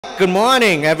Good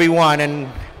morning, everyone, and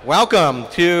welcome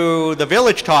to the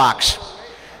Village Talks.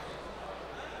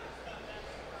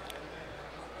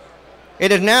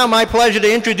 It is now my pleasure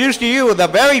to introduce to you the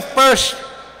very first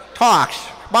talks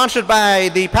sponsored by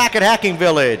the Packet Hacking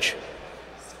Village.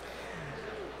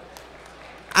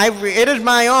 It is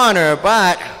my honor,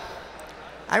 but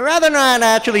I'd rather not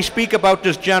actually speak about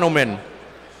this gentleman.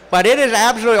 But it is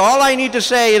absolutely, all I need to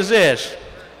say is this.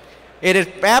 It is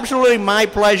absolutely my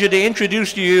pleasure to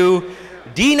introduce to you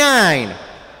D9,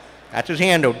 that's his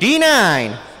handle,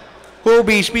 D9, who will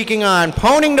be speaking on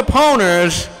Pwning the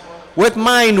Pwners with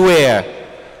Mindware.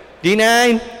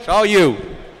 D9, it's all you.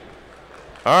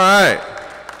 All right.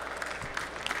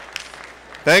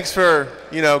 Thanks for,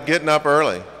 getting up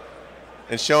early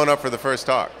and showing up for the first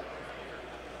talk.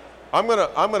 I'm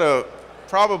gonna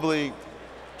probably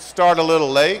start a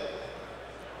little late,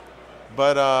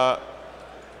 but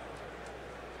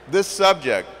this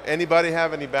subject, anybody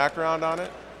have any background on it?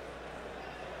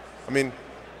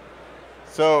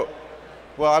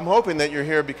 Well, I'm hoping that you're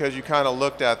here because you kind of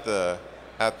looked at the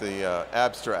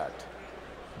abstract.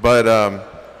 But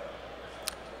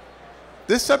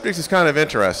this subject is kind of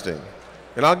interesting,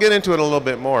 and I'll get into it a little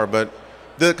bit more, but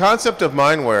the concept of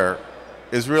mindware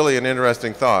is really an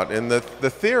interesting thought, and the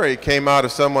theory came out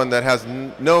of someone that has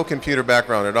no computer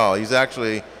background at all. He's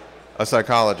actually a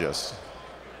psychologist.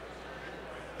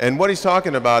 And what he's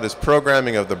talking about is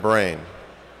programming of the brain,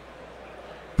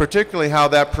 particularly how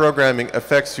that programming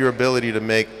affects your ability to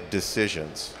make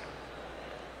decisions.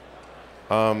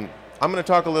 I'm going to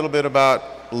talk a little bit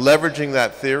about leveraging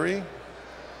that theory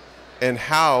and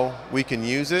how we can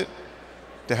use it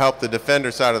to help the defender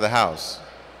side of the house.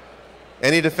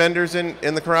 Any defenders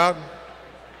in the crowd?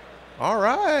 All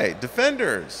right,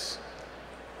 defenders.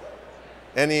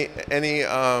 Any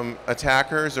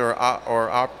attackers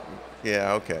or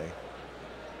yeah, okay.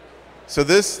 So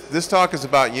this talk is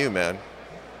about you, man,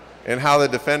 and how the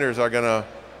defenders are going to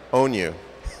own you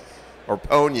or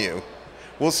pwn you.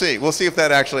 We'll see. We'll see if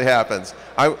that actually happens.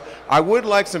 I would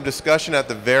like some discussion at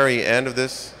the very end of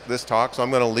this talk, so I'm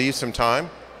going to leave some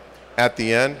time at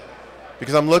the end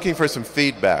because I'm looking for some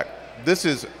feedback. This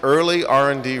is early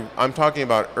R&D. I'm talking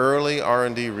about early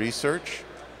R&D research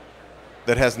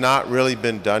that has not really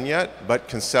been done yet, but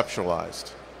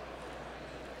conceptualized.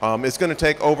 It's going to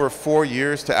take over 4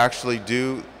 years to actually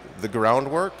do the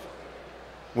groundwork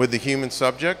with the human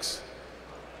subjects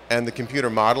and the computer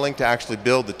modeling to actually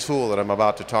build the tool that I'm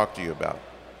about to talk to you about.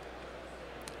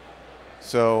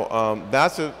 So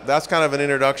that's kind of an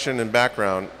introduction and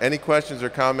background. Any questions or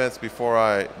comments before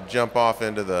I jump off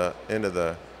into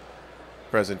the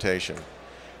presentation?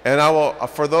 And I will,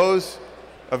 for those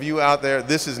of you out there,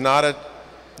 this is not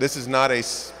a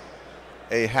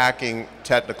hacking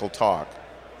technical talk.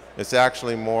 It's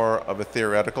actually more of a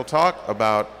theoretical talk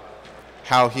about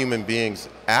how human beings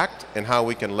act and how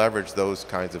we can leverage those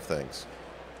kinds of things.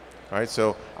 All right,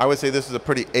 so I would say this is a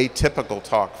pretty atypical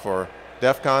talk for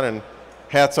DEF CON, and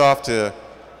hats off to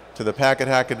the Packet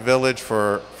Hacking Village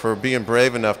for being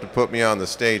brave enough to put me on the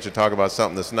stage to talk about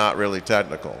something that's not really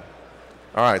technical.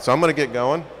 All right, so I'm going to get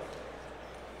going.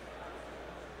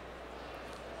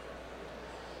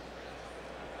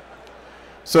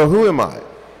 So who am I?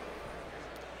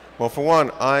 Well, for one,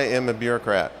 I am a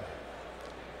bureaucrat.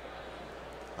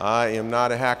 I am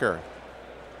not a hacker.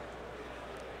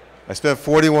 I spent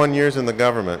 41 years in the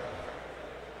government.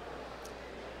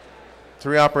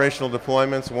 3 operational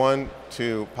deployments, 1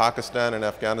 to Pakistan and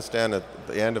Afghanistan at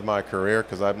the end of my career,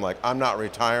 because I'm like, I'm not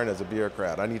retiring as a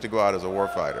bureaucrat. I need to go out as a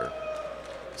warfighter.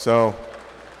 So,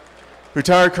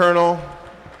 retired colonel,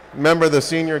 member of the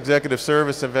senior executive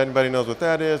service, if anybody knows what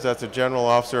that is. That's a general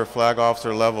officer, flag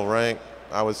officer level rank.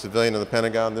 I was civilian in the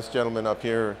Pentagon. This gentleman up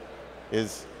here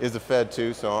is a Fed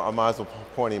too, so I might as well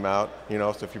point him out.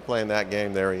 So if you're playing that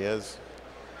game, there he is.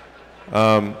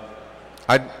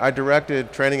 I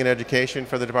directed training and education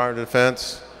for the Department of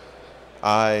Defense.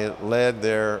 I led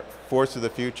their Force of the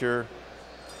Future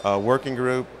working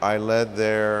group. I led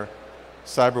their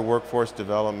cyber workforce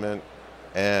development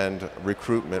and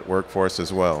recruitment workforce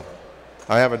as well.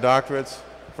 I have a doctorate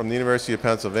from the University of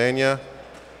Pennsylvania.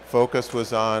 Focus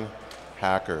was on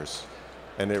hackers,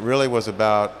 and it really was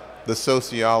about the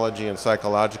sociology and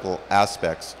psychological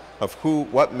aspects of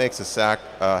what makes a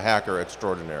hacker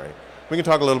extraordinary. We can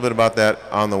talk a little bit about that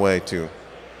on the way too.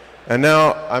 And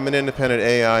now I'm an independent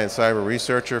AI and cyber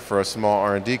researcher for a small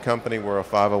R&D company. We're a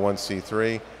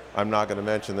 501c3. I'm not going to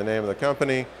mention the name of the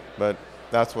company, but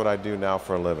that's what I do now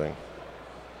for a living.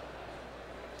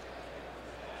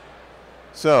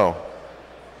 So,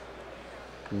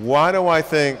 why do I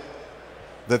think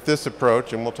that this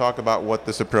approach, and we'll talk about what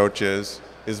this approach is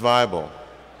viable?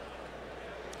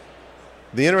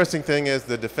 The interesting thing is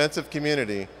the defensive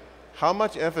community, how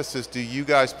much emphasis do you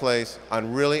guys place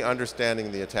on really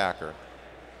understanding the attacker?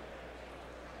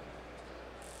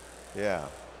 Yeah,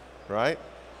 right?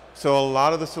 So a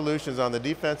lot of the solutions on the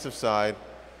defensive side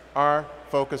are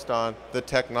focused on the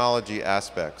technology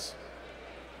aspects.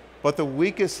 But the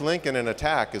weakest link in an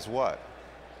attack is what?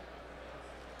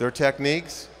 Their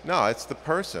techniques? No, it's the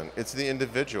person, it's the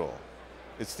individual,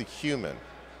 it's the human.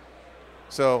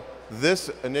 So this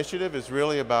initiative is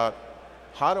really about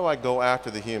how do I go after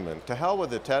the human? To hell with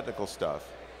the technical stuff.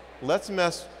 Let's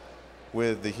mess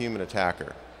with the human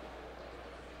attacker.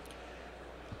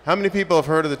 How many people have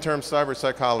heard of the term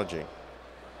cyberpsychology?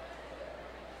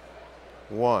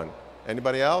 One.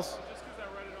 Anybody else? Just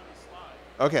because I read it on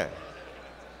the slide. Okay.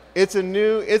 It's a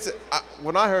new,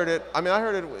 when I heard it, I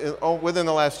heard it within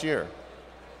the last year.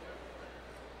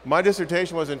 My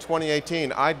dissertation was in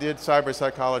 2018. I did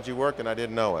cyberpsychology work and I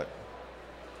didn't know it.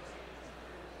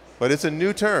 But it's a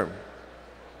new term.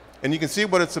 And you can see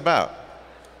what it's about.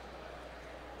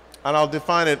 And I'll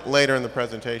define it later in the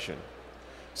presentation.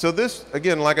 So this,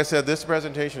 again, like I said, this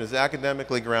presentation is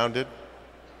academically grounded.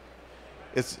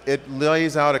 It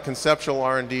lays out a conceptual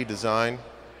R&D design.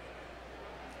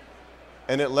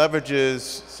 And it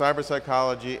leverages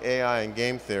cyberpsychology, AI, and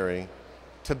game theory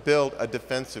to build a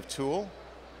defensive tool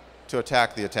to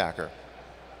attack the attacker.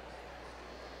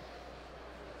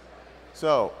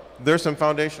 So there's some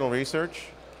foundational research.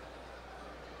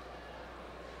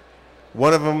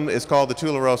 One of them is called the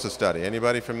Tularosa Study.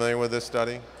 Anybody familiar with this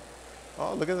study?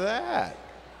 Oh, look at that.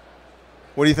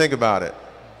 What do you think about it?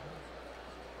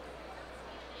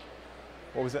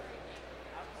 What was that?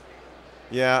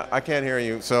 Yeah, I can't hear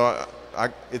you, so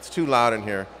it's too loud in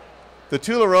here. The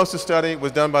Tularosa Study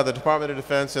was done by the Department of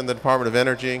Defense and the Department of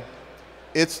Energy.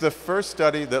 It's the first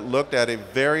study that looked at a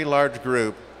very large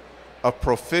group of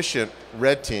proficient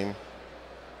red team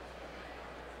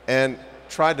and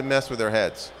tried to mess with their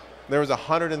heads. There was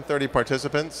 130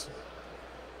 participants.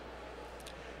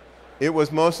 It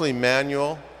was mostly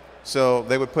manual, so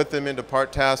they would put them into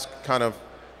part task kind of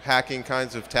hacking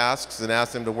kinds of tasks and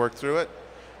ask them to work through it.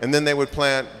 And then they would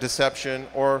plant deception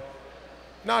or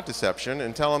not deception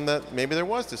and tell them that maybe there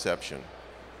was deception.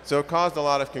 So it caused a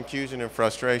lot of confusion and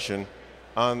frustration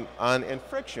and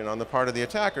friction on the part of the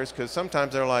attackers, because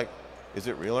sometimes they're like, is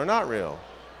it real or not real?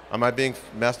 Am I being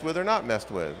messed with or not messed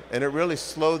with? And it really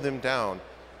slowed them down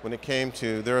when it came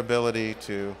to their ability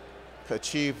to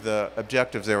achieve the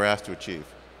objectives they were asked to achieve.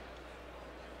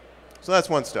 So that's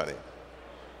one study.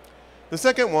 The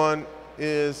second one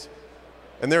is,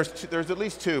 and there's at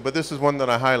least two, but this is one that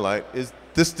I highlight, is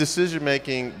this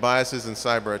decision-making biases in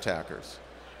cyber attackers.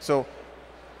 So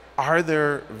are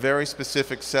there very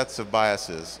specific sets of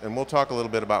biases? And we'll talk a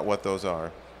little bit about what those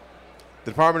are.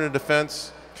 The Department of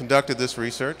Defense conducted this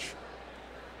research.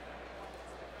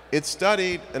 It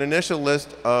studied an initial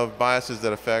list of biases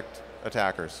that affect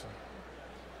attackers.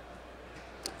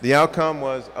 The outcome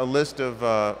was a list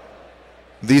of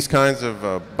these kinds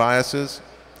of biases,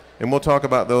 and we'll talk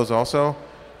about those also.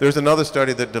 There's another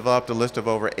study that developed a list of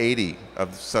over 80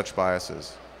 of such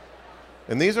biases.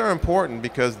 And these are important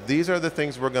because these are the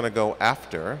things we're going to go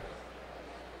after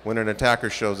when an attacker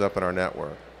shows up in our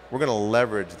network. We're going to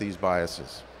leverage these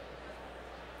biases.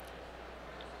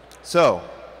 So,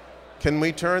 can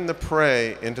we turn the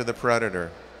prey into the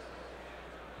predator?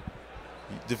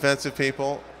 Defensive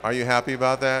people, are you happy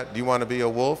about that? Do you want to be a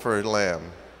wolf or a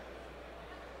lamb?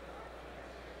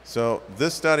 So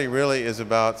this study really is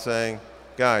about saying,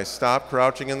 guys, stop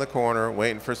crouching in the corner,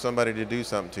 waiting for somebody to do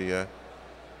something to you.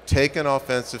 Take an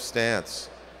offensive stance.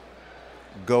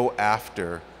 Go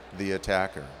after the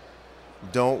attacker.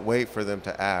 Don't wait for them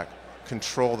to act.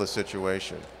 Control the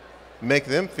situation. Make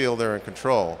them feel they're in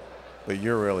control, but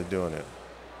you're really doing it.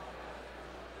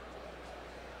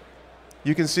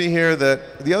 You can see here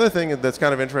that the other thing that's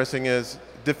kind of interesting is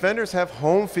defenders have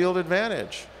home field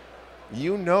advantage.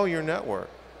 You know your network.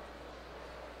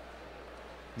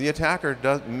 The attacker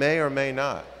may or may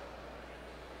not.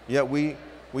 Yet we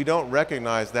don't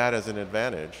recognize that as an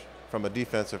advantage from a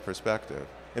defensive perspective.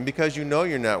 And because you know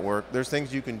your network, there's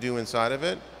things you can do inside of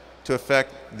it to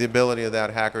affect the ability of that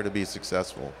hacker to be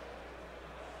successful.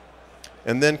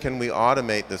 And then can we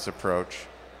automate this approach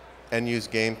and use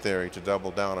game theory to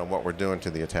double down on what we're doing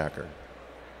to the attacker?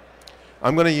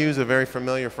 I'm going to use a very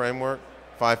familiar framework,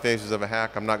 5 phases of a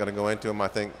hack. I'm not going to go into them. I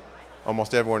think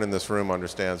almost everyone in this room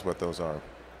understands what those are.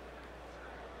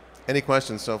 Any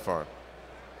questions so far?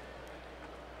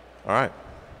 All right.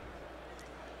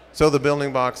 So the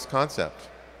building blocks concept.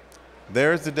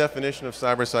 There's the definition of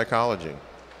cyberpsychology.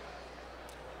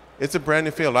 It's a brand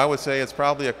new field. I would say it's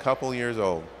probably a couple years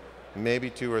old, maybe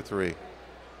 2 or 3.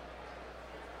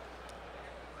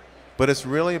 But it's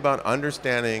really about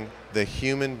understanding the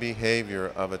human behavior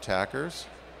of attackers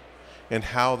and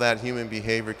how that human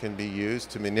behavior can be used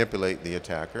to manipulate the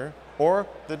attacker or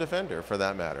the defender, for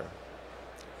that matter.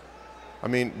 I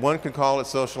mean, one could call it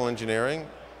social engineering.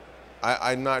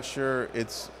 I'm not sure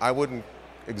I wouldn't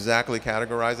exactly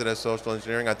categorize it as social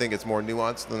engineering. I think it's more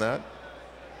nuanced than that.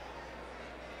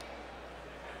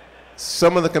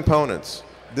 Some of the components,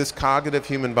 this cognitive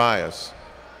human bias,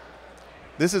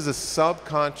 this is a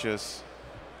subconscious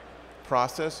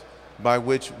process by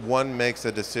which one makes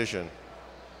a decision.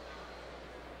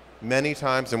 Many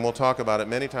times, and we'll talk about it,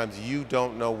 many times you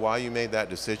don't know why you made that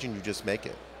decision, you just make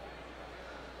it.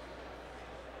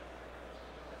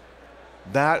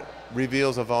 That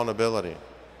reveals a vulnerability,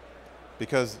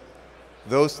 because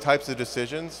those types of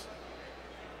decisions,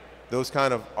 those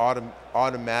kind of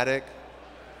automatic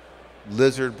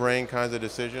lizard brain kinds of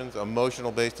decisions,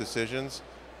 emotional based decisions,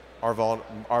 are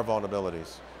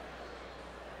vulnerabilities.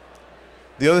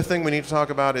 The other thing we need to talk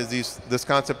about is this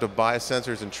concept of bias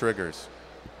sensors and triggers.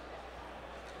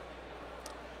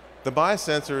 The bias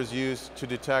sensor is used to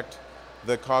detect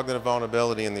the cognitive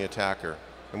vulnerability in the attacker.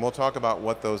 And we'll talk about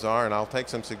what those are, and I'll take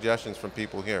some suggestions from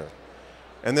people here.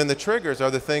 And then the triggers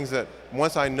are the things that,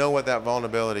 once I know what that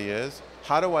vulnerability is,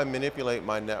 how do I manipulate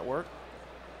my network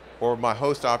or my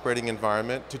host operating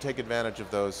environment to take advantage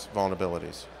of those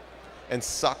vulnerabilities and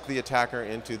suck the attacker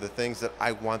into the things that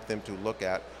I want them to look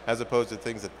at as opposed to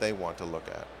things that they want to look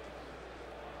at.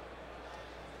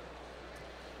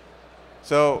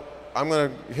 So I'm going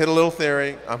to hit a little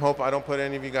theory. I hope I don't put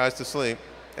any of you guys to sleep,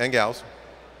 and gals.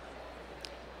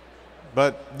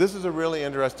 But this is a really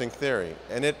interesting theory,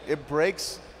 and it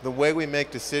breaks the way we make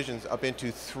decisions up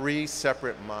into 3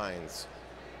 separate minds.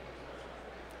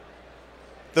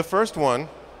 The first one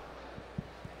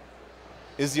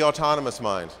is the autonomous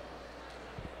mind.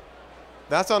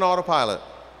 That's on autopilot.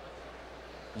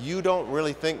 You don't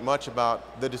really think much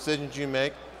about the decisions you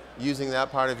make using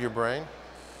that part of your brain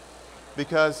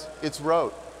because it's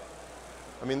rote.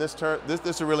 I mean, this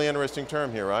is a really interesting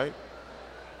term here, right?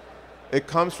 It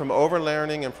comes from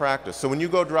overlearning and practice. So when you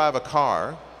go drive a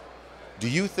car, do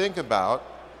you think about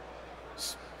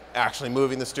actually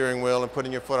moving the steering wheel and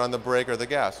putting your foot on the brake or the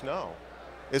gas? No.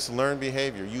 It's learned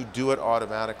behavior. You do it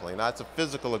automatically. Now, that's a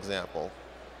physical example.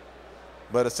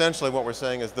 But essentially what we're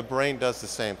saying is the brain does the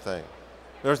same thing.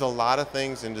 There's a lot of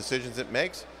things and decisions it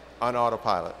makes on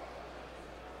autopilot.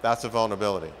 That's a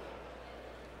vulnerability.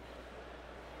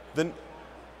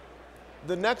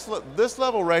 This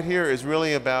level right here is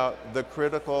really about the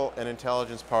critical and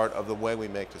intelligence part of the way we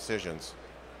make decisions.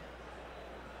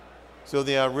 So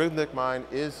the algorithmic mind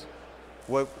is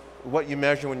what you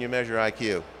measure when you measure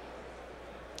IQ.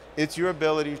 It's your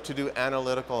ability to do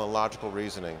analytical and logical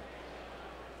reasoning.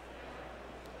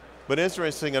 But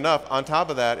interesting enough, on top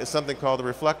of that is something called the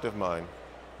reflective mind.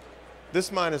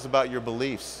 This mind is about your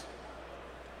beliefs.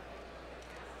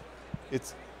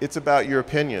 It's about your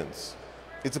opinions.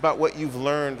 It's about what you've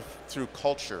learned through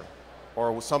culture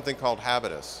or something called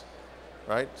habitus,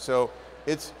 right? So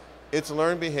it's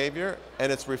learned behavior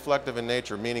and it's reflective in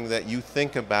nature, meaning that you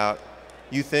think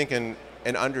and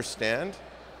understand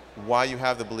why you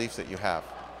have the beliefs that you have.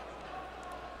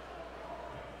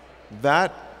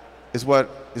 That is what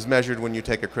is measured when you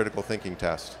take a critical thinking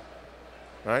test,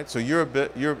 right? So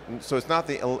so it's not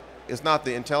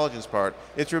the intelligence part,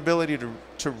 it's your ability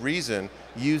to reason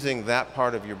using that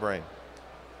part of your brain.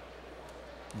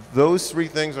 Those 3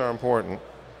 things are important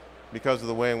because of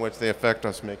the way in which they affect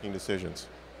us making decisions.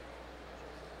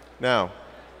 Now,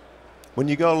 when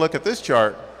you go look at this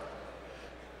chart,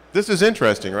 this is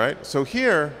interesting, right? So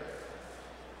here,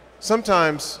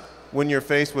 sometimes when you're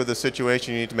faced with a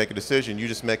situation you need to make a decision, you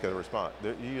just make a response.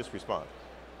 You just respond.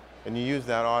 And you use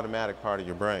that automatic part of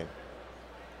your brain.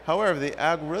 However, the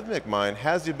algorithmic mind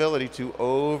has the ability to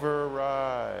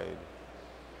override.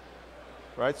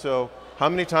 Right? So how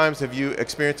many times have you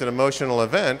experienced an emotional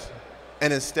event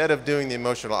and instead of doing the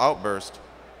emotional outburst,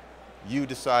 you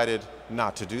decided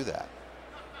not to do that?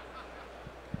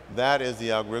 That is the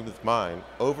algorithmic mind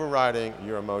overriding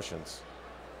your emotions.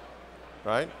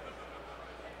 Right?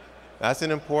 That's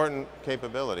an important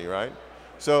capability, right?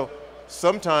 So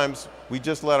sometimes we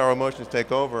just let our emotions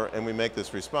take over and we make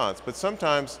this response. But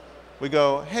sometimes we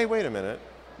go, hey, wait a minute.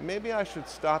 Maybe I should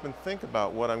stop and think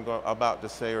about what I'm about to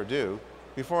say or do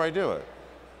before I do it.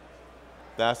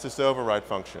 That's this override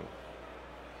function.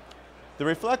 The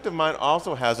reflective mind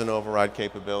also has an override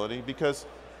capability because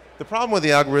the problem with the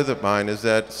algorithmic mind is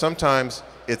that sometimes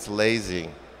it's lazy.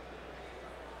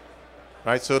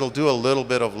 Right? So it'll do a little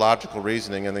bit of logical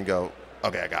reasoning and then go,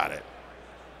 okay, I got it.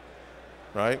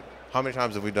 Right? How many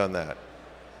times have we done that?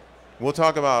 We'll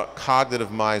talk about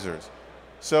cognitive misers.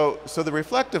 So the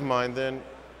reflective mind then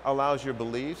allows your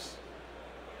beliefs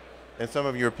and some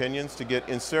of your opinions to get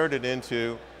inserted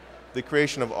into the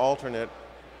creation of alternate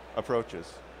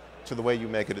approaches to the way you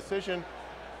make a decision,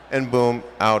 and boom,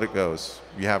 out it goes.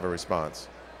 You have a response.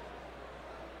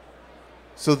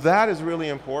 So that is really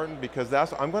important because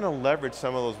I'm going to leverage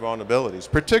some of those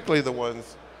vulnerabilities, particularly the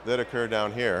ones that occur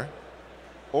down here,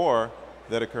 or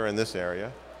that occur in this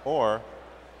area, or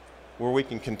where we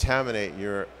can contaminate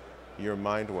your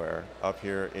mindware up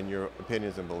here in your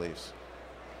opinions and beliefs.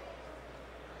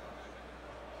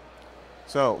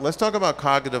 So let's talk about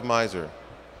cognitive miser.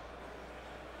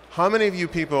 How many of you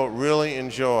people really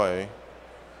enjoy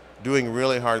doing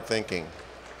really hard thinking?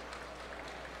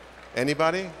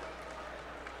 Anybody?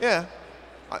 Yeah.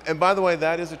 And by the way,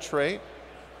 that is a trait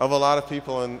of a lot of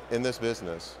people in this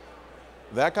business.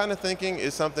 That kind of thinking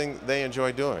is something they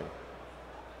enjoy doing.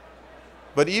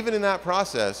 But even in that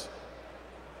process,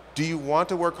 do you want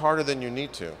to work harder than you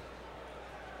need to?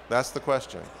 That's the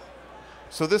question.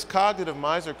 So this cognitive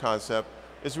miser concept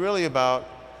is really about,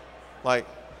 like,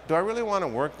 do I really want to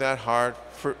work that hard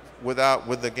with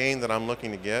the gain that I'm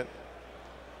looking to get?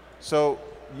 So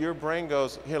your brain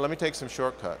goes, here, let me take some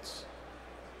shortcuts.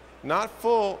 Not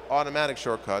full automatic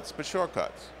shortcuts, but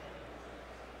shortcuts.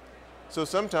 So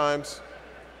sometimes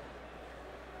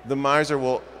the miser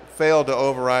will fail to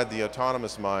override the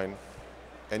autonomous mind,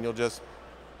 and you'll just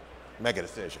make a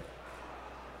decision.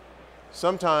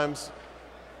 Sometimes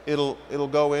it'll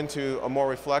go into a more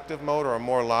reflective mode or a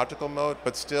more logical mode,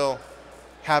 but still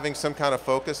having some kind of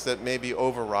focus that maybe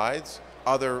overrides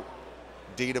other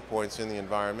data points in the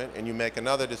environment, and you make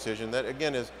another decision that,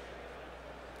 again, is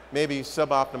maybe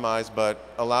sub-optimized, but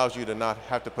allows you to not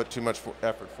have to put too much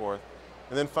effort forth.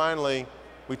 And then finally,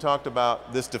 we talked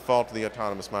about this default to the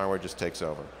autonomous mind where it just takes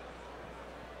over.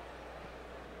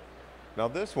 Now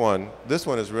this one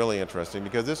is really interesting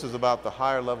because this is about the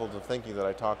higher levels of thinking that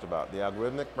I talked about, the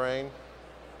algorithmic brain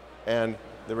and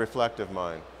the reflective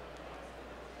mind.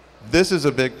 This is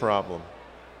a big problem.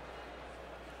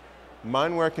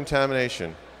 Mindware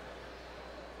contamination.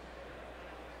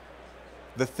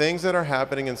 The things that are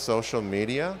happening in social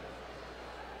media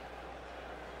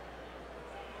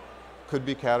could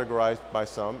be categorized by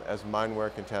some as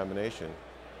mindware contamination.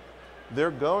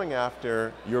 They're going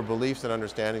after your beliefs and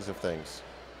understandings of things.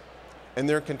 And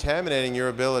they're contaminating your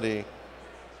ability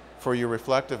for your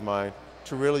reflective mind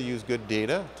to really use good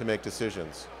data to make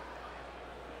decisions.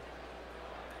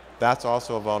 That's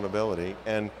also a vulnerability.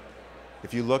 And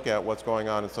if you look at what's going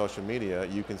on in social media,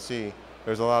 you can see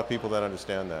there's a lot of people that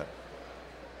understand that.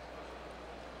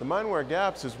 The mindware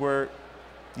gaps is where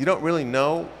you don't really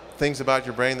know things about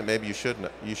your brain that maybe you should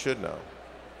know.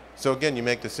 So again, you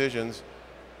make decisions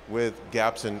with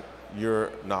gaps in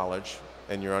your knowledge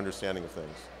and your understanding of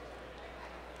things.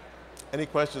 Any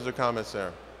questions or comments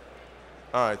there?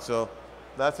 All right, so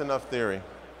that's enough theory.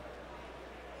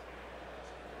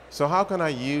 So how can I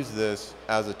use this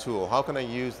as a tool? How can I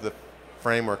use the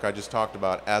framework I just talked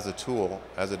about as a tool,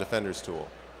 as a defender's tool?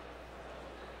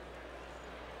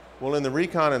 Well, in the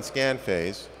recon and scan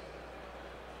phase,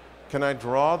 can I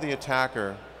draw the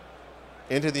attacker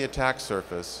into the attack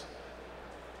surface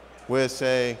with,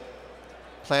 say,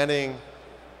 planting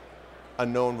a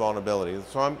known vulnerability?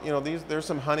 So there's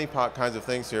some honeypot kinds of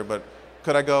things here, but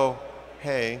could I go,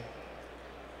 hey,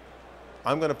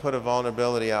 I'm going to put a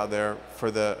vulnerability out there for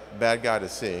the bad guy to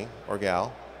see, or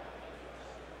gal,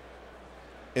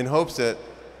 in hopes that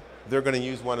they're going to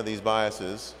use one of these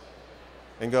biases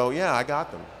and go, yeah, I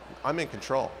got them. I'm in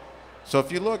control. So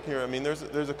if you look here, I mean,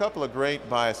 there's a couple of great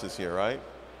biases here, right?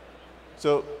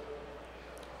 So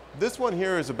this one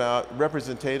here is about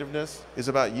representativeness, is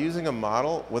about using a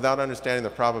model without understanding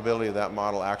the probability of that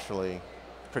model actually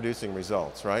producing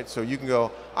results, right? So you can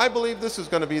go, I believe this is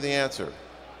going to be the answer.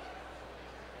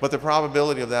 But the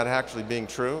probability of that actually being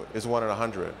true is 1 in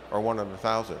 100 or 1 in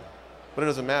 1,000. But it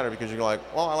doesn't matter because you're like,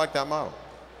 well, I like that model.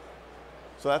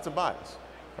 So that's a bias,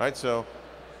 right? So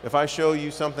if I show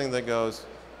you something that goes,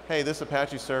 hey, this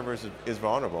Apache server is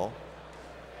vulnerable,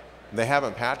 they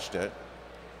haven't patched it,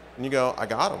 and you go, I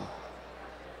got them.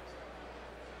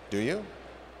 Do you?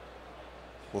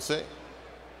 We'll see.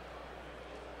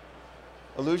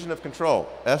 Illusion of control,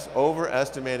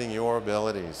 overestimating your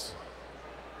abilities.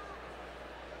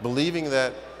 Believing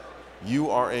that you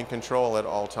are in control at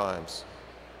all times.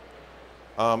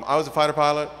 I was a fighter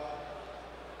pilot.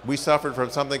 We suffered from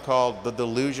something called the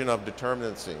delusion of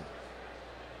determinacy.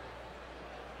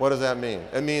 What does that mean?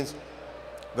 It means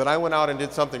that I went out and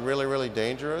did something really, really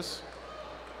dangerous,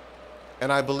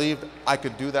 and I believed I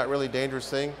could do that really dangerous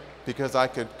thing because I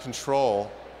could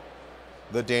control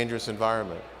the dangerous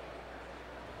environment.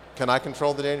 Can I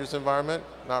control the dangerous environment?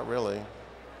 Not really.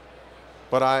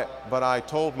 But I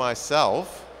told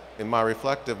myself, in my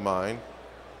reflective mind,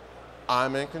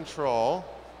 I'm in control,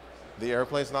 the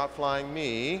airplane's not flying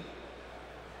me,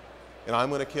 and I'm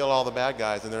going to kill all the bad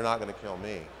guys and they're not going to kill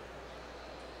me.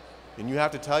 And you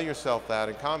have to tell yourself that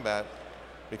in combat,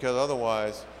 because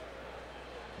otherwise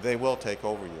they will take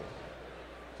over you.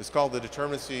 It's called the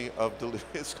determinacy of,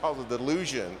 it's called the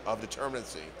delusion of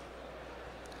determinacy.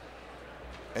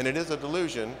 And it is a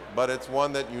delusion, but it's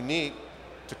one that you need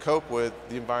to cope with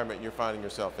the environment you're finding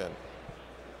yourself in.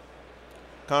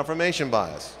 Confirmation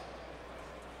bias.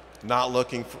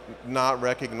 Not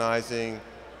recognizing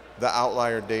the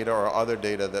outlier data or other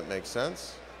data that makes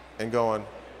sense and going,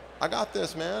 I got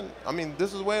this, man. I mean,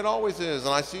 this is the way it always is,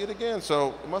 and I see it again,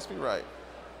 so it must be right.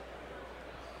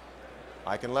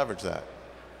 I can leverage that.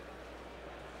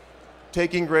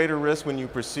 Taking greater risk when you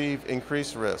perceive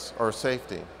increased risk or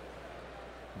safety.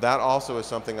 That also is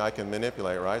something I can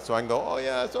manipulate, right? So I can go, oh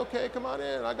yeah, it's okay, come on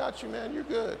in, I got you, man, you're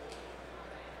good.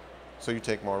 So you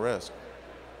take more risk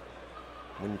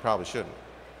when you probably shouldn't.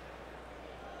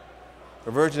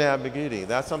 Aversion to ambiguity,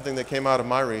 that's something that came out of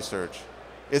my research.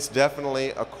 It's definitely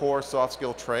a core soft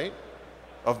skill trait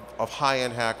of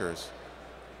high-end hackers.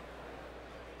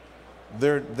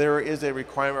 There is a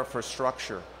requirement for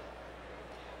structure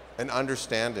and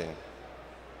understanding.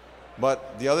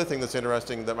 But the other thing that's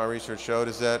interesting that my research showed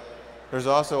is that there's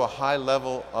also a high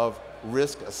level of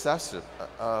risk acceptance,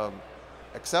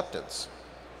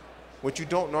 which you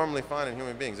don't normally find in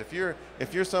human beings.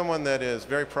 If you're someone that is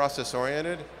very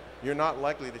process-oriented, you're not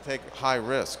likely to take high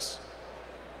risks.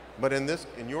 But in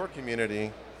your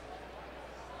community,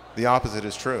 the opposite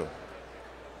is true.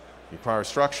 You require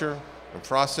structure and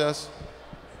process.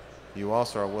 You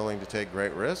also are willing to take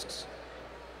great risks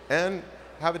and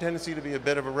have a tendency to be a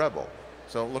bit of a rebel.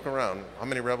 So look around. How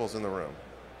many rebels in the room?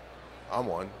 I'm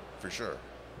one, for sure.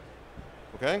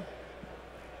 Okay?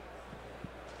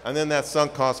 And then that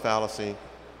sunk cost fallacy,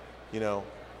 you know,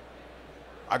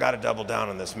 I got to double down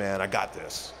on this, man. I got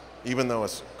this. Even though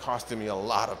it's costing me a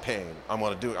lot of pain, I'm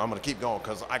going to do it. I'm going to keep going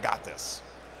because I got this.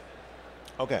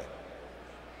 Okay.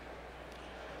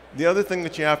 The other thing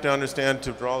that you have to understand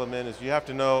to draw them in is you have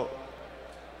to know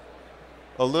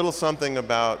a little something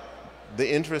about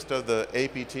the interest of the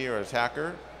APT or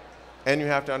attacker, and you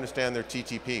have to understand their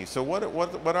TTP. So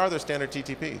what are their standard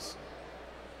TTPs?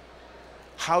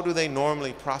 How do they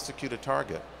normally prosecute a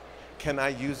target? Can I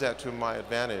use that to my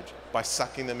advantage by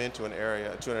sucking them into an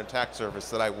area, to an attack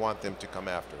surface that I want them to come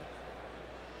after?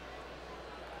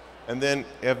 And then,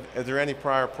 is there any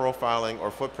prior profiling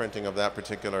or footprinting of that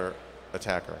particular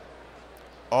attacker?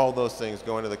 All those things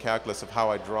go into the calculus of how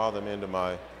I draw them into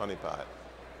my honeypot.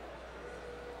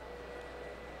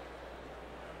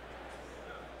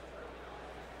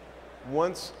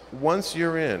 Once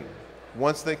you're in,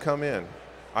 once they come in,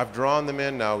 I've drawn them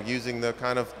in now using the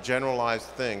kind of generalized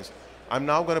things. I'm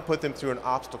now going to put them through an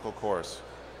obstacle course.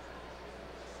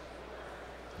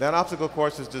 That obstacle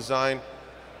course is designed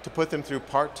to put them through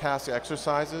part task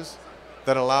exercises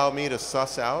that allow me to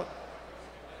suss out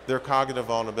their cognitive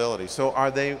vulnerability. So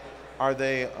are they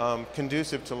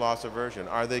conducive to loss aversion?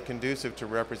 Are they conducive to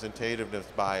representativeness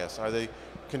bias? Are they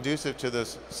conducive to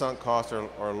this sunk cost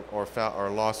or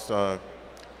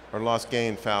lost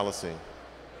gain fallacy?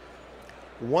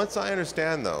 Once I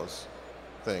understand those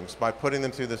things by putting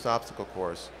them through this obstacle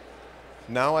course,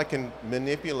 now I can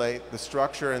manipulate the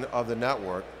structure of the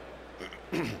network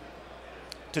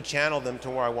to channel them to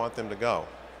where I want them to go.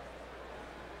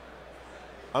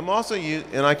 I'm also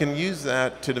and I can use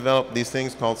that to develop these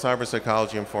things called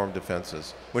cyberpsychology informed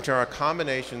defenses, which are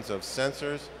combinations of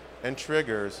sensors and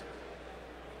triggers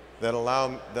that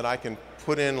I can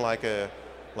put in like a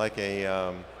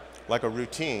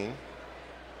routine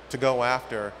to go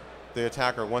after the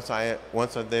attacker once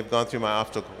they've gone through my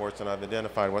obstacle course and I've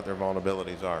identified what their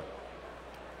vulnerabilities are.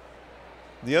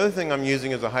 The other thing I'm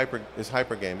using is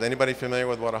hyper games. Anybody familiar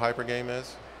with what a hyper game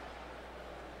is?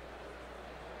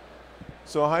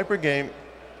 So a hyper game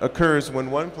occurs when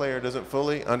one player doesn't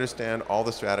fully understand all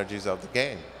the strategies of the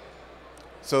game.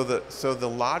 So the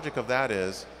logic of that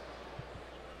is,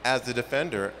 as the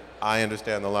defender, I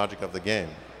understand the logic of the game.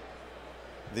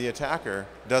 The attacker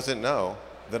doesn't know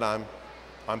that I'm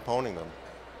pwning them.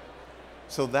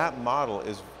 So that model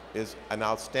is an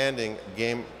outstanding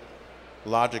game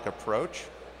logic approach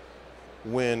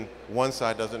when one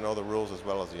side doesn't know the rules as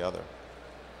well as the other.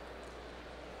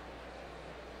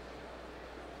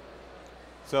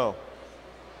 So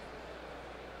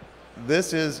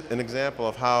this is an example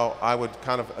of how I would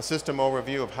a system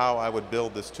overview of how I would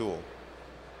build this tool.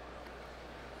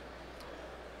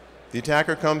 The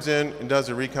attacker comes in and does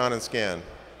a recon and scan.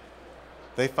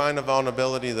 They find a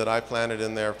vulnerability that I planted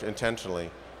in there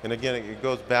intentionally. And again, it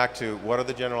goes back to what are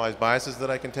the generalized biases that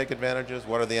I can take advantage of?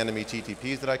 What are the enemy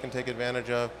TTPs that I can take advantage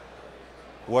of?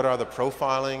 What are the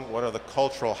profiling? What are the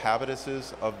cultural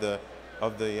habituses of the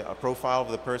profile of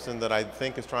the person that I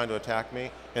think is trying to attack me?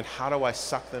 And how do I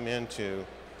suck them into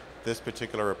this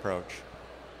particular approach?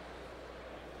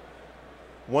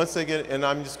 Once they get, and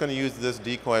I'm just going to use this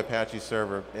decoy Apache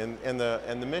server, and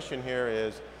the mission here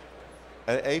is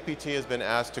an APT has been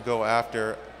asked to go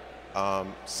after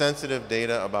sensitive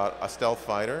data about a stealth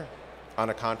fighter on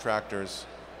a contractor's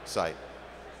site,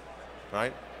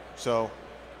 right? So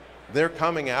they're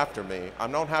coming after me. I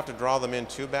don't have to draw them in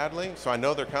too badly, so I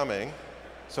know they're coming.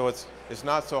 So it's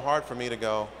not so hard for me to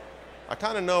go, I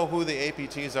kind of know who the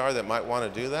APTs are that might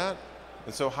want to do that.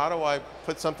 And so how do I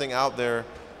put something out there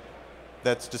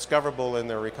that's discoverable in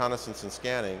their reconnaissance and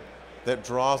scanning that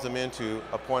draws them into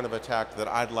a point of attack that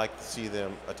I'd like to see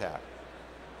them attack?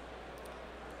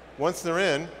 Once they're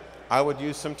in, I would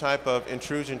use some type of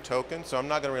intrusion token. So I'm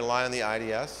not going to rely on the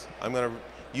IDS. I'm going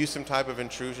to use some type of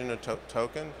intrusion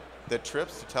token that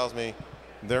trips, that tells me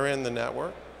they're in the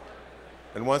network.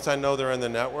 And once I know they're in the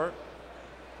network,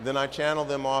 then I channel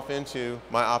them off into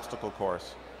my obstacle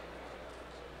course.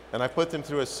 And I put them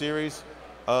through a series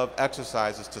of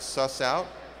exercises to suss out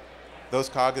those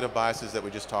cognitive biases that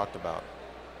we just talked about.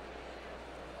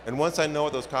 And once I know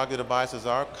what those cognitive biases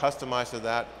are, customized to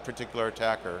that particular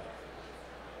attacker,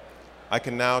 I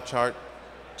can now chart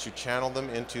to channel them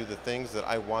into the things that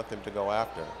I want them to go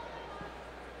after.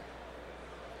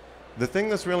 The thing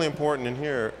that's really important in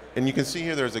here, and you can see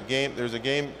here there's a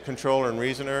game controller and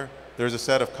reasoner, there's a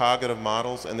set of cognitive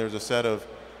models, and there's a set of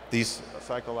these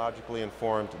psychologically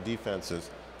informed defenses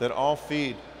that all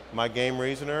feed my game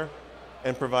reasoner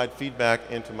and provide feedback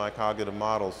into my cognitive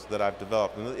models that I've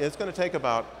developed. And it's going to take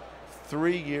about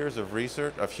 3 years of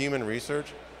research, of human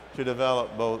research, to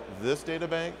develop both this data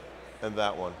bank and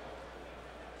that one.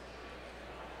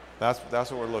 That's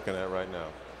what we're looking at right now.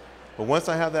 But once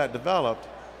I have that developed,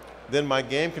 then my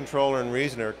game controller and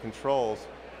reasoner controls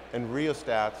and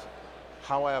rheostats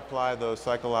how I apply those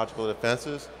psychological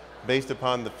defenses based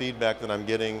upon the feedback that I'm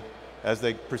getting as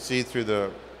they proceed through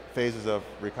the phases of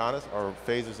reconnaissance or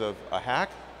phases of a hack,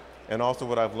 and also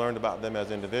what I've learned about them as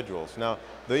individuals. Now,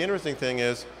 the interesting thing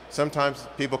is sometimes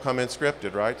people come in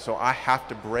scripted, right? So I have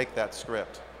to break that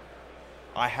script.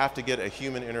 I have to get a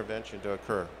human intervention to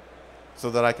occur so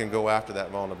that I can go after that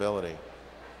vulnerability.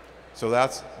 So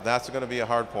that's going to be a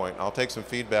hard point. I'll take some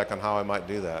feedback on how I might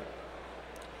do that.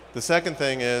 The second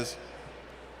thing is,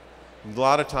 a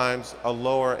lot of times a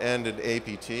lower-ended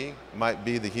APT might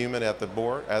be the human at the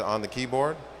board, on the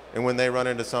keyboard, and when they run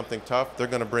into something tough, they're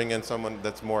going to bring in someone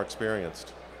that's more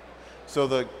experienced. So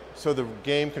the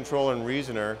game controller and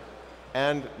reasoner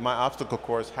and my obstacle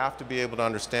course have to be able to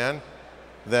understand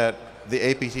that the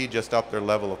APT just upped their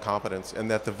level of competence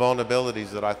and that the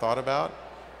vulnerabilities that I thought about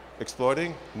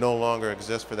exploiting no longer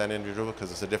exist for that individual because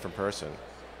it's a different person.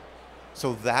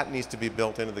 So that needs to be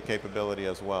built into the capability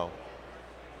as well.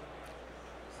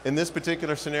 In this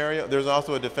particular scenario, there's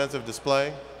also a defensive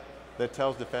display that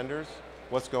tells defenders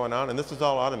what's going on, and this is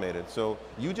all automated. So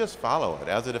you just follow it.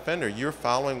 As a defender, you're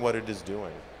following what it is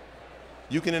doing.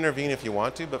 You can intervene if you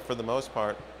want to, but for the most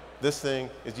part, this thing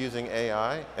is using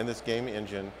AI and this game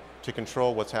engine to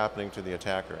control what's happening to the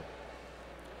attacker.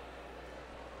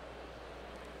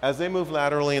 As they move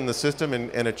laterally in the system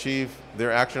and achieve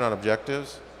their action on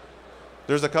objectives,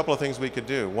 there's a couple of things we could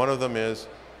do. One of them is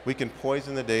we can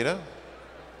poison the data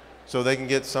so they can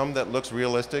get some that looks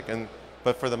realistic,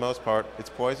 but for the most part, it's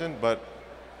poison, but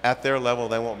at their level,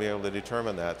 they won't be able to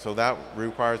determine that. So that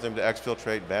requires them to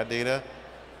exfiltrate bad data,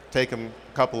 take them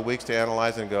a couple of weeks to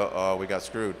analyze it and go, oh, we got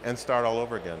screwed, and start all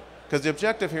over again. Because the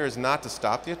objective here is not to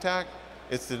stop the attack,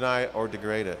 it's to deny or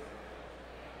degrade it.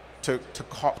 To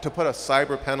put a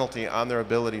cyber penalty on their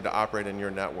ability to operate in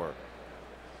your network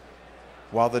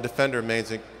while the defender remains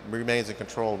in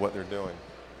control of what they're doing.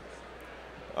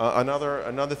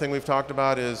 Another thing we've talked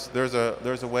about is there's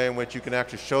a way in which you can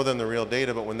actually show them the real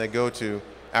data, but when they go to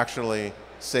actually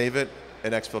save it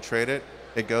and exfiltrate it,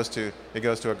 it goes to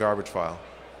a garbage file,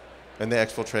 and they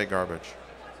exfiltrate garbage.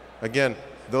 Again,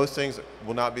 those things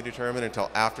will not be determined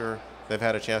until after they've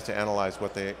had a chance to analyze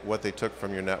what they took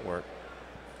from your network.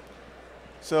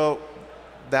 So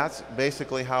that's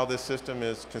basically how this system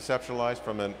is conceptualized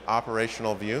from an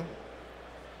operational view.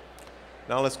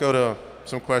 Now let's go to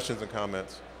some questions and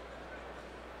comments.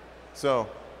 So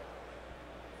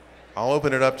I'll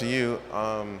open it up to you.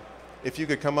 If you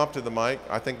could come up to the mic,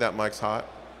 I think that mic's hot.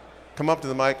 Come up to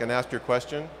the mic and ask your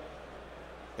question.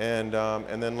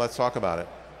 and then let's talk about it.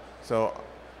 So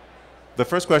the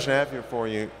first question I have here for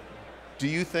you, do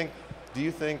you think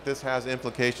this has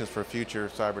implications for future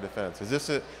cyber defense? Is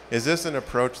this an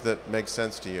approach that makes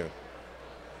sense to you?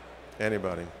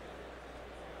 Anybody?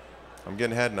 I'm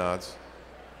getting head nods.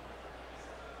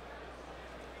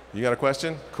 You got a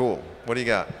question? Cool. What do you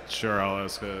got? Sure, I'll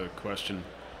ask a question.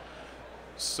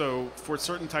 So for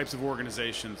certain types of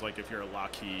organizations, like if you're a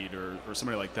Lockheed or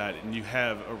somebody like that, and you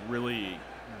have a really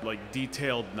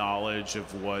detailed knowledge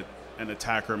of what an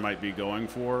attacker might be going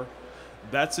for,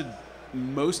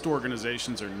 most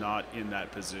organizations are not in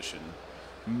that position.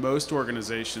 Most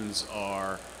organizations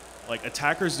are,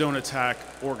 attackers don't attack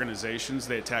organizations,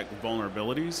 they attack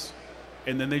vulnerabilities,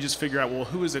 and then they just figure out, well,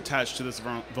 who is attached to this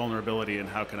vulnerability and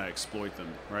how can I exploit them,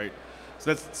 right?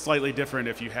 So that's slightly different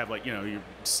if you have your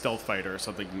stealth fighter or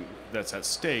something that's at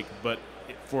stake, but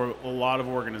for a lot of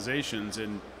organizations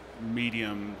in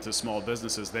medium to small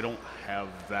businesses, they don't have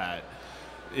that.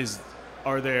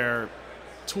 Are there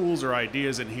tools or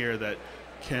ideas in here that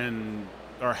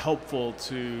are helpful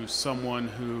to someone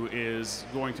who is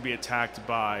going to be attacked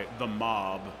by the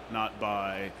mob, not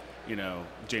by,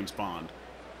 James Bond?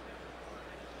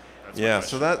 Yeah,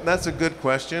 so that's a good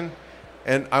question,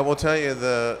 and I will tell you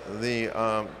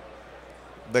the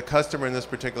customer in this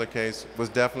particular case was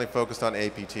definitely focused on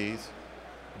APTs,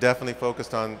 definitely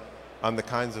focused on the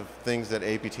kinds of things that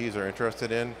APTs are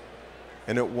interested in,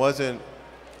 and it wasn't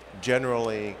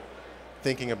generally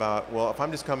thinking about, well, if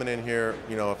I'm just coming in here,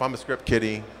 if I'm a script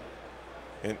kiddie,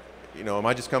 and am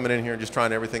I just coming in here and just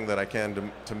trying everything that I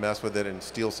can to mess with it and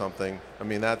steal something? I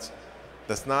mean, that's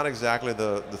not exactly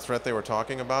the threat they were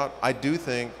talking about. I do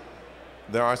think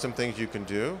there are some things you can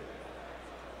do.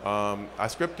 A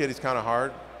script kiddie is kind of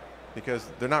hard because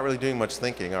they're not really doing much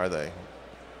thinking, are they?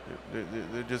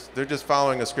 They're just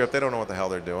following a script. They don't know what the hell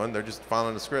they're doing. They're just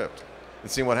following a script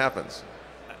and seeing what happens.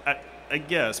 I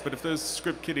guess, but if those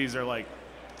script kiddies are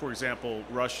for example,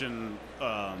 Russian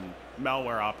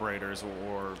malware operators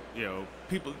or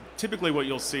people, typically what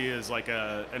you'll see is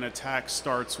an attack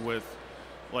starts with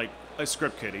a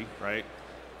script kiddie, right?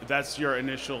 That's your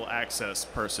initial access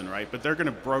person, right? But they're going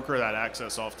to broker that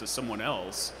access off to someone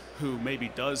else who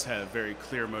maybe does have very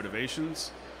clear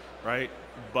motivations, right?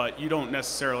 But you don't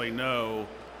necessarily know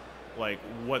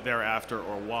what they're after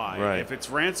or why. Right. If it's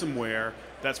ransomware,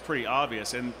 that's pretty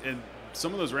obvious, and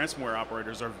some of those ransomware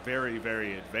operators are very,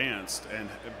 very advanced,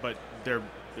 but their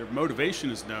motivation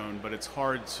is known, but it's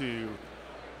hard to,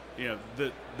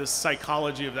 the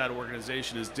psychology of that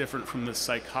organization is different from the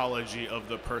psychology of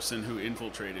the person who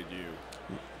infiltrated you.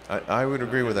 I would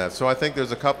agree with that. So I think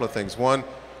there's a couple of things. One,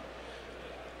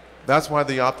 that's why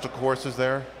the obstacle course is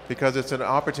there, because it's an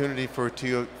opportunity for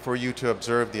you to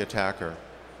observe the attacker.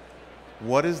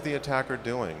 What is the attacker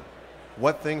doing?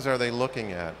 What things are they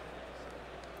looking at?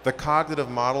 The cognitive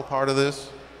model part of this,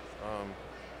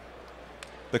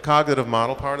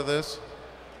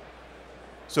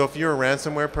 so if you're a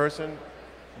ransomware person,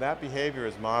 that behavior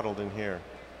is modeled in here.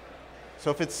 So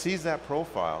if it sees that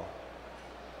profile,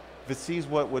 if it sees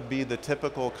what would be the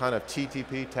typical kind of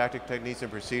TTP, tactic, techniques, and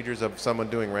procedures of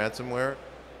someone doing ransomware,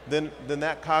 then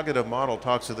that cognitive model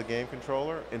talks to the game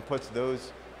controller and puts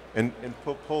those and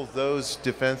pulls those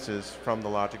defenses from the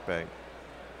logic bank.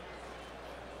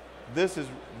 This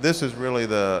is really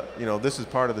this is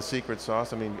part of the secret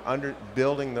sauce. I mean,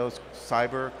 building those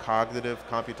cyber cognitive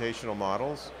computational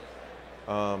models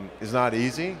is not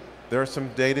easy. There are some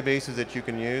databases that you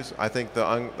can use. I think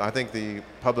the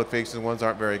public-facing ones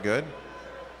aren't very good,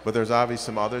 but there's obviously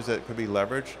some others that could be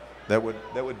leveraged that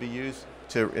would be used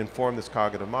to inform this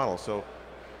cognitive model. So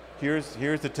here's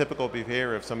the typical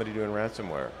behavior of somebody doing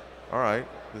ransomware. All right,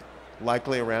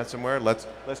 likely a ransomware.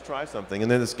 Let's try something. And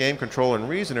then this game controller and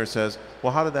reasoner says,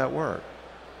 well, how did that work?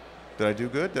 Did I do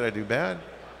good? Did I do bad?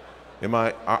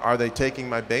 Are they taking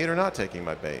my bait or not taking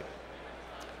my bait?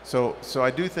 So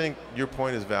I do think your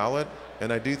point is valid,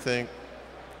 and I do think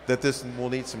that this will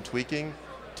need some tweaking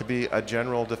to be a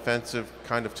general defensive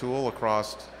kind of tool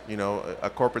across,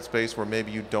 a corporate space where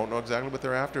maybe you don't know exactly what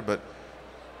they're after, but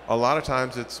a lot of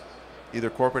times it's either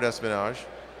corporate espionage,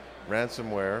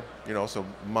 ransomware, so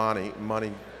money,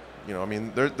 I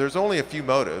mean, there's only a few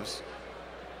motives.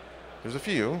 There's a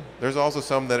few. There's also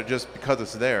some that just because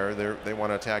it's there, they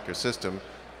want to attack your system.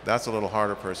 That's a little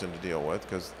harder person to deal with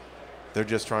because they're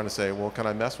just trying to say, well, can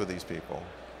I mess with these people?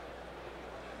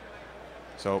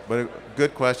 So, but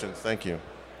good questions. Thank you.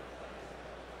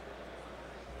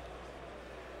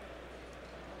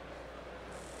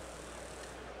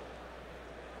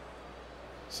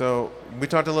 So we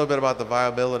talked a little bit about the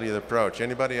viability of the approach.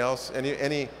 Anybody else?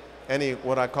 any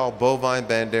what I call bovine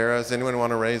banderas. Anyone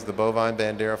want to raise the bovine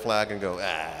bandera flag and go,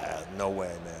 no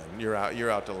way, man, you're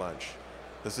out to lunch.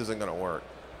 This isn't going to work.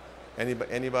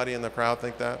 Anybody in the crowd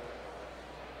think that?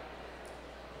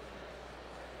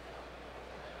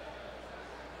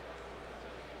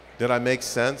 Did I make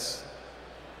sense?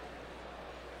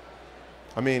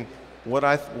 I mean, what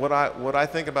I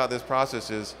think about this process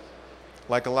is,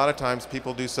 like a lot of times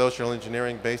people do social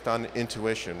engineering based on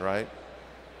intuition, right?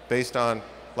 Based on,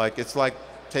 like, it's like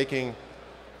taking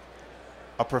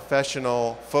a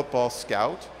professional football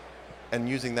scout and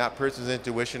using that person's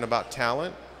intuition about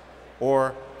talent,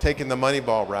 or taking the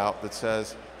Moneyball route that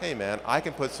says, hey man, I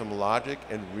can put some logic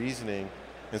and reasoning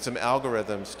and some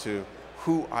algorithms to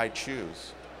who I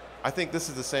choose. I think this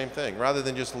is the same thing. Rather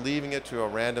than just leaving it to a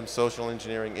random social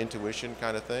engineering intuition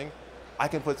kind of thing, I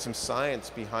can put some science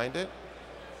behind it.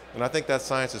 And I think that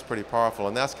science is pretty powerful.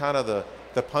 And that's kind of the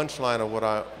punchline of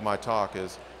what my talk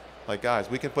is. Like, guys,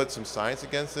 we can put some science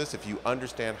against this if you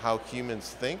understand how humans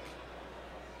think.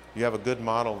 You have a good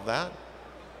model of that.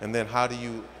 And then how do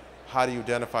you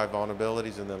identify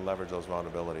vulnerabilities and then leverage those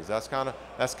vulnerabilities? That's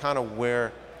kind of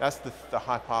where, that's the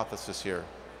hypothesis here.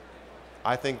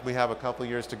 I think we have a couple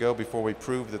years to go before we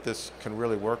prove that this can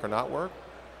really work or not work.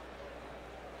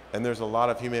 And there's a lot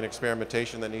of human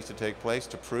experimentation that needs to take place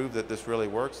to prove that this really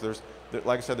works.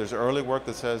 Like I said, there's early work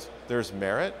that says there's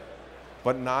merit,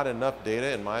 but not enough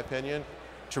data, in my opinion,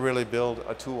 to really build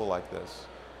a tool like this.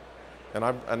 And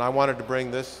I wanted to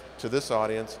bring this to this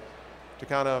audience to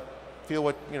kind of feel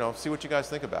what, see what you guys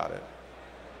think about it.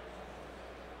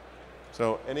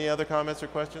 So any other comments or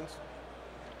questions?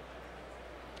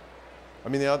 I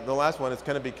mean, the last one is,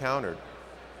 can it be countered?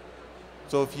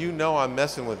 So if you know I'm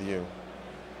messing with you,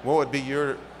 what would be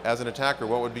as an attacker,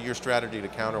 what would be your strategy to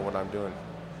counter what I'm doing?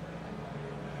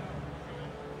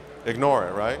 Ignore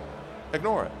it, right?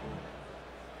 Ignore it.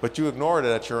 But you ignored it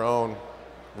at your own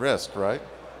risk, right?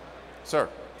 Sir.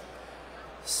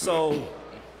 So,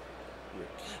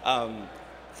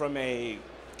 from a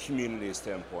community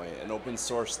standpoint, an open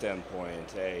source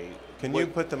standpoint, Can you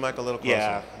put the mic a little closer?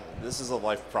 Yeah, this is a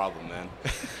life problem,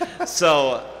 man.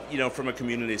 So, from a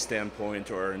community standpoint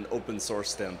or an open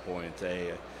source standpoint,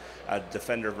 a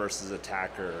defender versus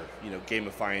attacker,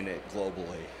 gamifying it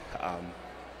globally.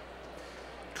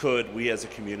 Could we as a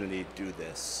community do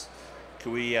this?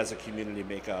 Could we as a community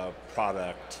make a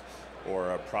product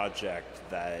or a project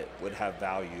that would have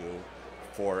value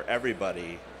for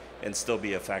everybody and still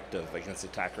be effective against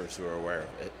attackers who are aware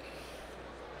of it?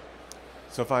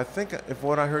 So if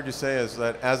what I heard you say is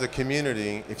that as a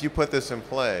community, if you put this in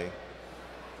play,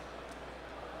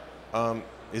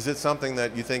 is it something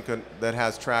that you think that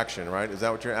has traction, right? Is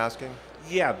that what you're asking?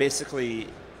 Yeah, basically,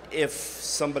 if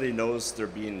somebody knows they're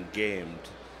being gamed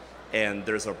and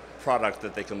there's a product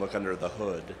that they can look under the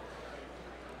hood,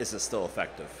 is it still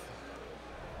effective?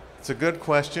 It's a good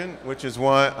question, which is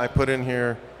why I put in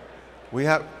here,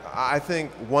 I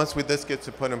think once this gets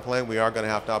put in play, we are going to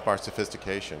have to up our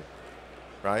sophistication,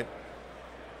 right?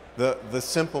 The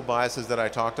simple biases that I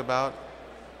talked about,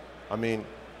 I mean,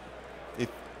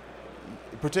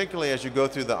 particularly as you go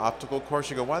through the optical course,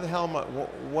 you go, why the hell am I,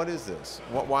 what is this?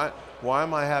 Why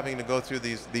am I having to go through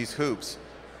these hoops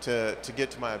to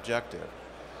get to my objective?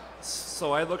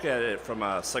 So I look at it from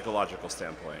a psychological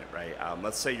standpoint, right?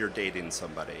 Let's say you're dating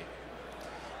somebody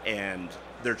and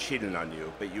they're cheating on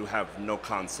you, but you have no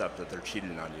concept that they're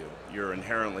cheating on you. You're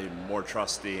inherently more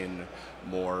trusting,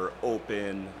 more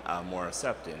open, more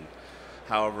accepting.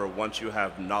 However, once you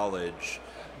have knowledge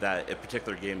that a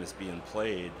particular game is being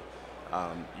played,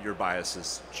 your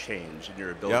biases change and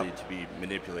your ability to be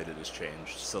manipulated has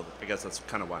changed. So I guess that's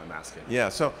kind of why I'm asking. Yeah,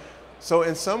 so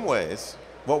in some ways,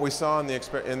 what we saw in the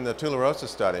Tularosa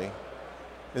study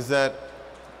is that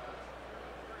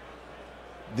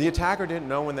the attacker didn't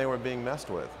know when they were being messed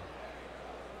with,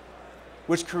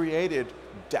 which created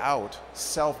doubt,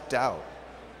 self-doubt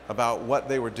about what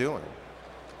they were doing.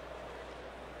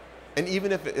 And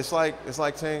even if it's like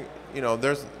saying,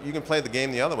 you can play the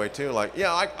game the other way too. Like,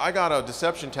 yeah, I got a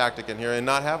deception tactic in here and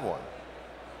not have one.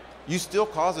 You still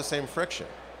cause the same friction,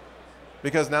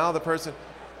 because now the person,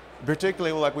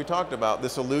 particularly like we talked about,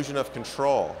 this illusion of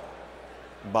control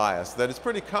bias that is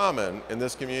pretty common in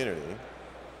this community,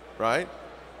 right?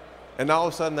 And all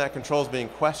of a sudden that control is being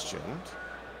questioned.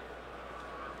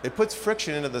 It puts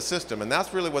friction into the system, and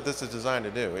that's really what this is designed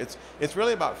to do. It's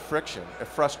really about friction,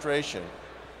 frustration,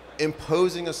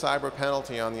 imposing a cyber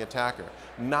penalty on the attacker,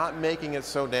 not making it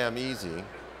so damn easy,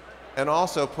 and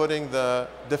also putting the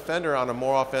defender on a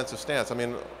more offensive stance. I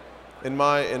mean, in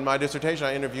my dissertation,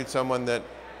 I interviewed someone that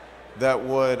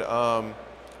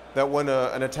when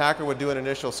an attacker would do an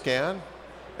initial scan,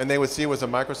 and they would see it was a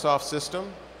Microsoft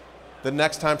system, the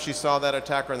next time she saw that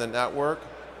attacker in the network,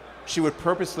 she would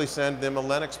purposely send them a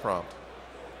Linux prompt.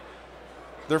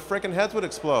 Their freaking heads would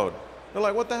explode. They're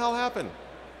like, what the hell happened?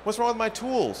 What's wrong with my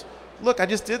tools? Look, I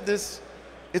just did this.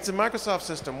 It's a Microsoft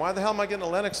system. Why the hell am I getting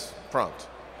a Linux prompt?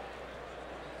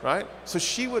 Right? So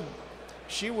she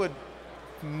would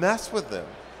mess with them.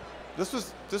 This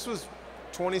was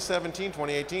 2017,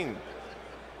 2018.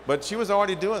 But she was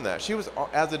already doing that. She was,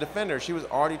 as a defender, she was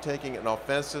already taking an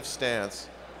offensive stance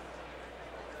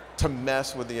to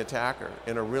mess with the attacker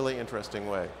in a really interesting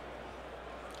way.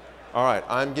 All right,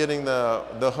 I'm getting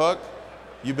the hook.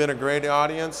 You've been a great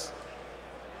audience.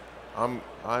 I'm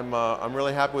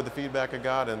really happy with the feedback I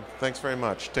got, and thanks very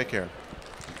much. Take care.